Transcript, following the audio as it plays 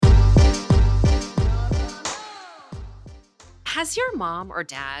Has your mom or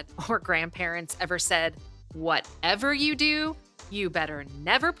dad or grandparents ever said, whatever you do, you better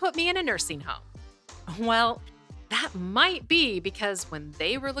never put me in a nursing home? Well, that might be because when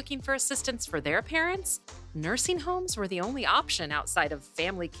they were looking for assistance for their parents, nursing homes were the only option outside of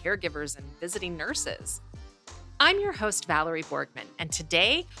family caregivers and visiting nurses. I'm your host, Valerie Borgman, and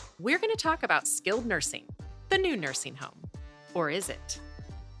today we're going to talk about skilled nursing, the new nursing home. Or is it?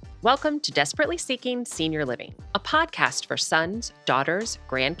 Welcome to Desperately Seeking Senior Living, a podcast for sons, daughters,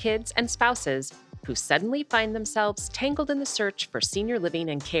 grandkids, and spouses who suddenly find themselves tangled in the search for senior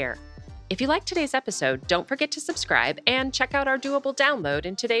living and care. If you like today's episode, don't forget to subscribe and check out our doable download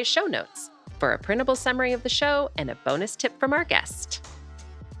in today's show notes for a printable summary of the show and a bonus tip from our guest.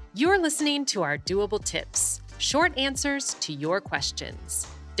 You're listening to our doable tips, short answers to your questions.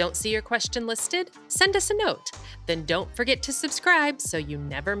 Don't see your question listed? Send us a note. Then don't forget to subscribe so you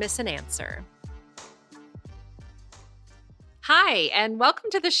never miss an answer. Hi, and welcome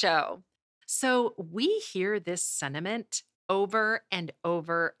to the show. So we hear this sentiment over and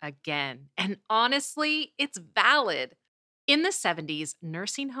over again, and honestly, it's valid. In the 70s,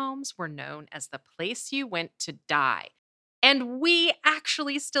 nursing homes were known as the place you went to die, and we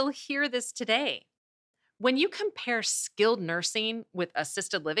actually still hear this today. When you compare skilled nursing with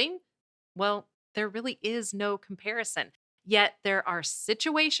assisted living, well, there really is no comparison. Yet there are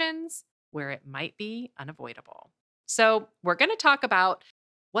situations where it might be unavoidable. So we're going to talk about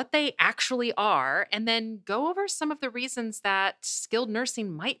what they actually are and then go over some of the reasons that skilled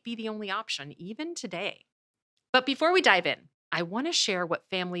nursing might be the only option even today. But before we dive in, I want to share what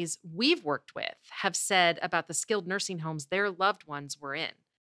families we've worked with have said about the skilled nursing homes their loved ones were in.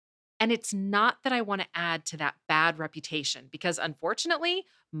 And it's not that I want to add to that bad reputation, because unfortunately,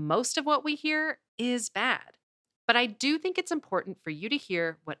 most of what we hear is bad. But I do think it's important for you to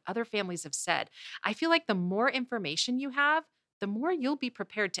hear what other families have said. I feel like the more information you have, the more you'll be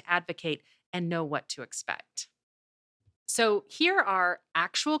prepared to advocate and know what to expect. So here are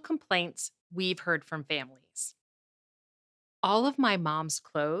actual complaints we've heard from families. All of my mom's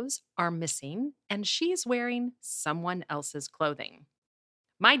clothes are missing, and she's wearing someone else's clothing.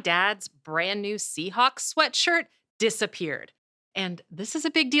 My dad's brand new Seahawks sweatshirt disappeared. And this is a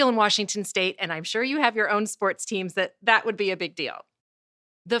big deal in Washington State, and I'm sure you have your own sports teams that would be a big deal.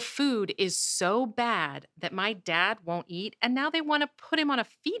 The food is so bad that my dad won't eat, and now they want to put him on a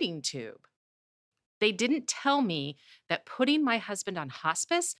feeding tube. They didn't tell me that putting my husband on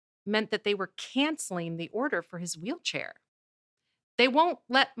hospice meant that they were canceling the order for his wheelchair. They won't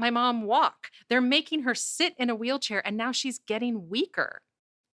let my mom walk. They're making her sit in a wheelchair, and now she's getting weaker.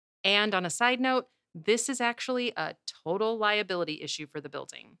 And on a side note, this is actually a total liability issue for the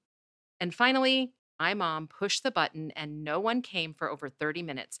building. And finally, my mom pushed the button and no one came for over 30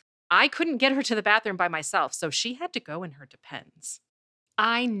 minutes. I couldn't get her to the bathroom by myself, so she had to go in her Depends.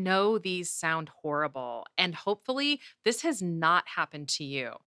 I know these sound horrible, and hopefully this has not happened to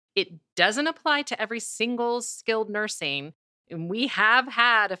you. It doesn't apply to every single skilled nursing, and we have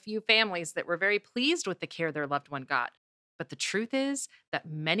had a few families that were very pleased with the care their loved one got. But the truth is that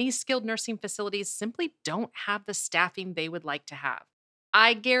many skilled nursing facilities simply don't have the staffing they would like to have.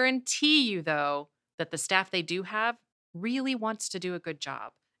 I guarantee you, though, that the staff they do have really wants to do a good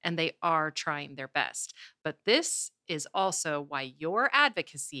job, and they are trying their best. But this is also why your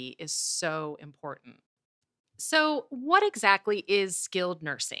advocacy is so important. So, what exactly is skilled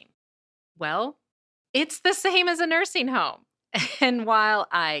nursing? Well, it's the same as a nursing home. And while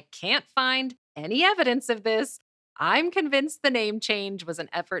I can't find any evidence of this, I'm convinced the name change was an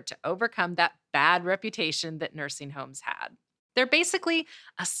effort to overcome that bad reputation that nursing homes had. They're basically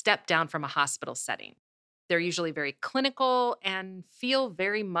a step down from a hospital setting. They're usually very clinical and feel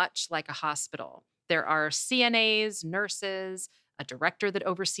very much like a hospital. There are CNAs, nurses, a director that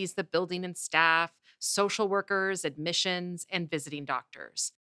oversees the building and staff, social workers, admissions, and visiting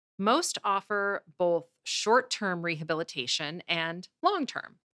doctors. Most offer both short-term rehabilitation and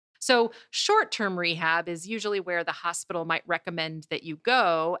long-term. So, short-term rehab is usually where the hospital might recommend that you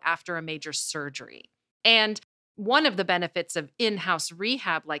go after a major surgery. And one of the benefits of in-house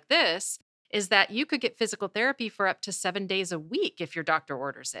rehab like this is that you could get physical therapy for up to 7 days a week if your doctor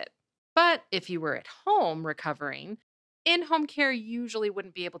orders it. But if you were at home recovering, in-home care usually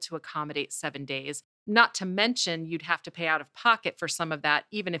wouldn't be able to accommodate 7 days, not to mention you'd have to pay out of pocket for some of that,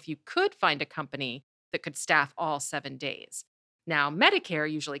 even if you could find a company that could staff all 7 days. Now,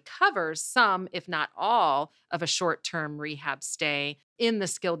 Medicare usually covers some, if not all, of a short-term rehab stay in the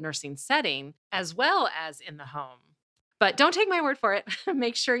skilled nursing setting, as well as in the home. But don't take my word for it.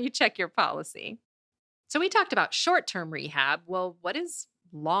 Make sure you check your policy. So we talked about short-term rehab. Well, what is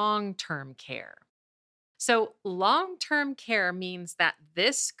long-term care? So, long term care means that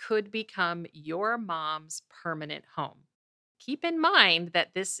this could become your mom's permanent home. Keep in mind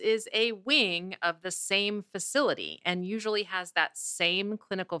that this is a wing of the same facility and usually has that same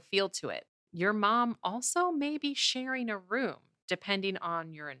clinical feel to it. Your mom also may be sharing a room, depending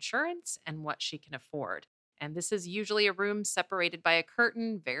on your insurance and what she can afford. And this is usually a room separated by a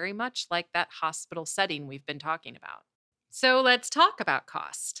curtain, very much like that hospital setting we've been talking about. So let's talk about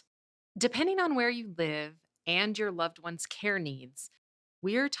cost. Depending on where you live and your loved one's care needs,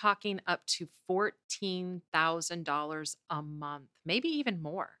 we're talking up to $14,000 a month, maybe even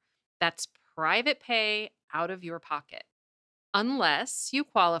more. That's private pay out of your pocket, unless you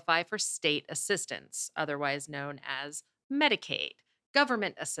qualify for state assistance, otherwise known as Medicaid,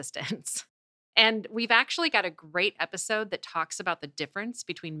 government assistance. And we've actually got a great episode that talks about the difference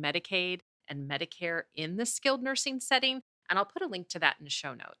between Medicaid and Medicare in the skilled nursing setting. And I'll put a link to that in the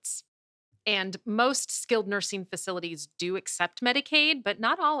show notes. And most skilled nursing facilities do accept Medicaid, but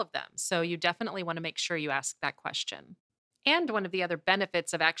not all of them. So you definitely want to make sure you ask that question. And one of the other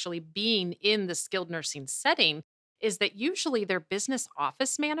benefits of actually being in the skilled nursing setting is that usually their business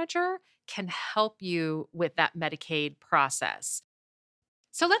office manager can help you with that Medicaid process.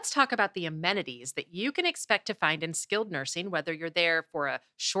 So let's talk about the amenities that you can expect to find in skilled nursing, whether you're there for a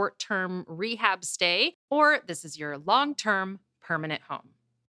short term rehab stay or this is your long term permanent home.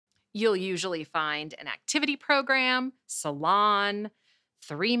 You'll usually find an activity program, salon,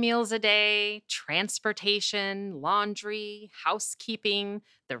 3 meals a day, transportation, laundry, housekeeping,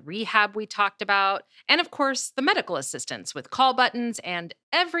 the rehab we talked about, and of course, the medical assistance with call buttons and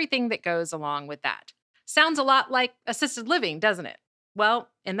everything that goes along with that. Sounds a lot like assisted living, doesn't it? Well,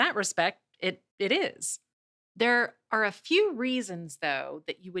 in that respect, it is. There are a few reasons, though,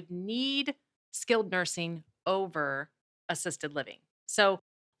 that you would need skilled nursing over assisted living. So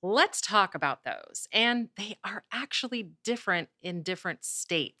let's talk about those. And they are actually different in different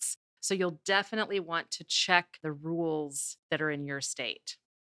states. So you'll definitely want to check the rules that are in your state.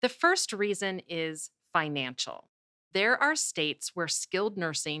 The first reason is financial. There are states where skilled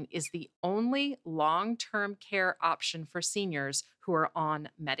nursing is the only long term care option for seniors who are on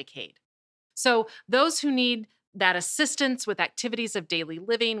Medicaid. So, those who need that assistance with activities of daily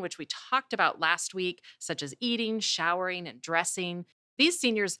living, which we talked about last week, such as eating, showering, and dressing, these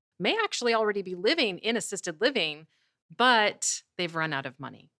seniors may actually already be living in assisted living, but they've run out of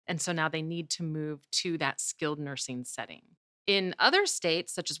money. And so now they need to move to that skilled nursing setting. In other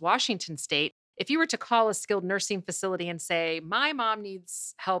states, such as Washington State, if you were to call a skilled nursing facility and say, my mom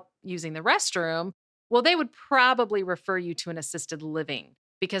needs help using the restroom, well, they would probably refer you to an assisted living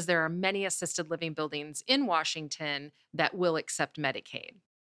because there are many assisted living buildings in Washington that will accept Medicaid.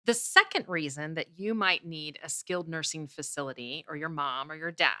 The second reason that you might need a skilled nursing facility, or your mom or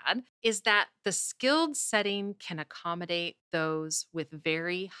your dad, is that the skilled setting can accommodate those with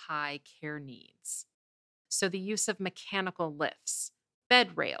very high care needs. So, the use of mechanical lifts,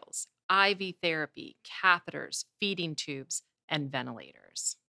 bed rails, IV therapy, catheters, feeding tubes, and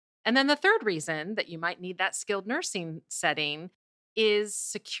ventilators. And then the third reason that you might need that skilled nursing setting is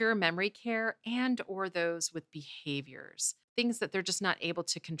secure memory care and or those with behaviors, things that they're just not able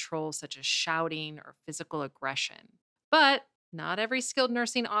to control such as shouting or physical aggression. But not every skilled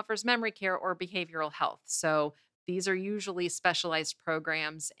nursing offers memory care or behavioral health. So these are usually specialized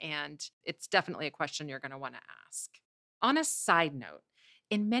programs and it's definitely a question you're going to want to ask. On a side note,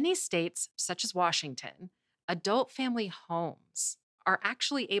 in many states such as Washington, adult family homes are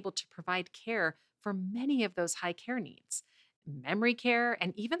actually able to provide care for many of those high care needs, memory care,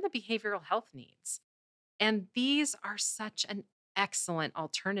 and even the behavioral health needs. And these are such an excellent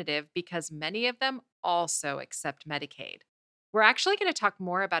alternative because many of them also accept Medicaid. We're actually going to talk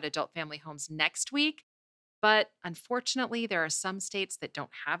more about adult family homes next week, but unfortunately, there are some states that don't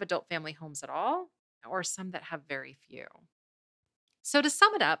have adult family homes at all, or some that have very few. So, to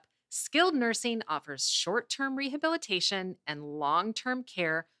sum it up, skilled nursing offers short term rehabilitation and long term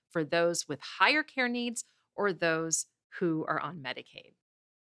care for those with higher care needs or those who are on Medicaid.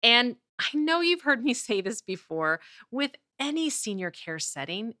 And I know you've heard me say this before with any senior care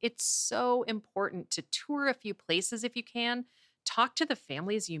setting, it's so important to tour a few places if you can, talk to the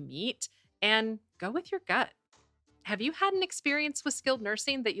families you meet, and go with your gut. Have you had an experience with skilled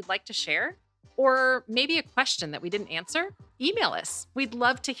nursing that you'd like to share? Or maybe a question that we didn't answer? Email us. We'd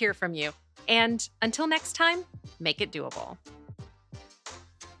love to hear from you. And until next time, make it doable.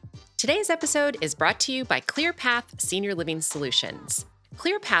 Today's episode is brought to you by ClearPath Senior Living Solutions.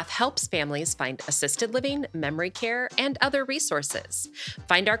 ClearPath helps families find assisted living, memory care, and other resources.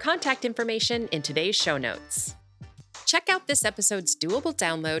 Find our contact information in today's show notes. Check out this episode's doable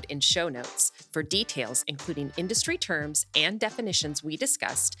download in show notes for details, including industry terms and definitions we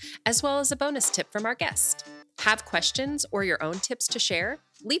discussed, as well as a bonus tip from our guest. Have questions or your own tips to share?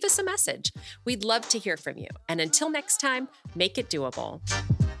 Leave us a message. We'd love to hear from you. And until next time, make it doable.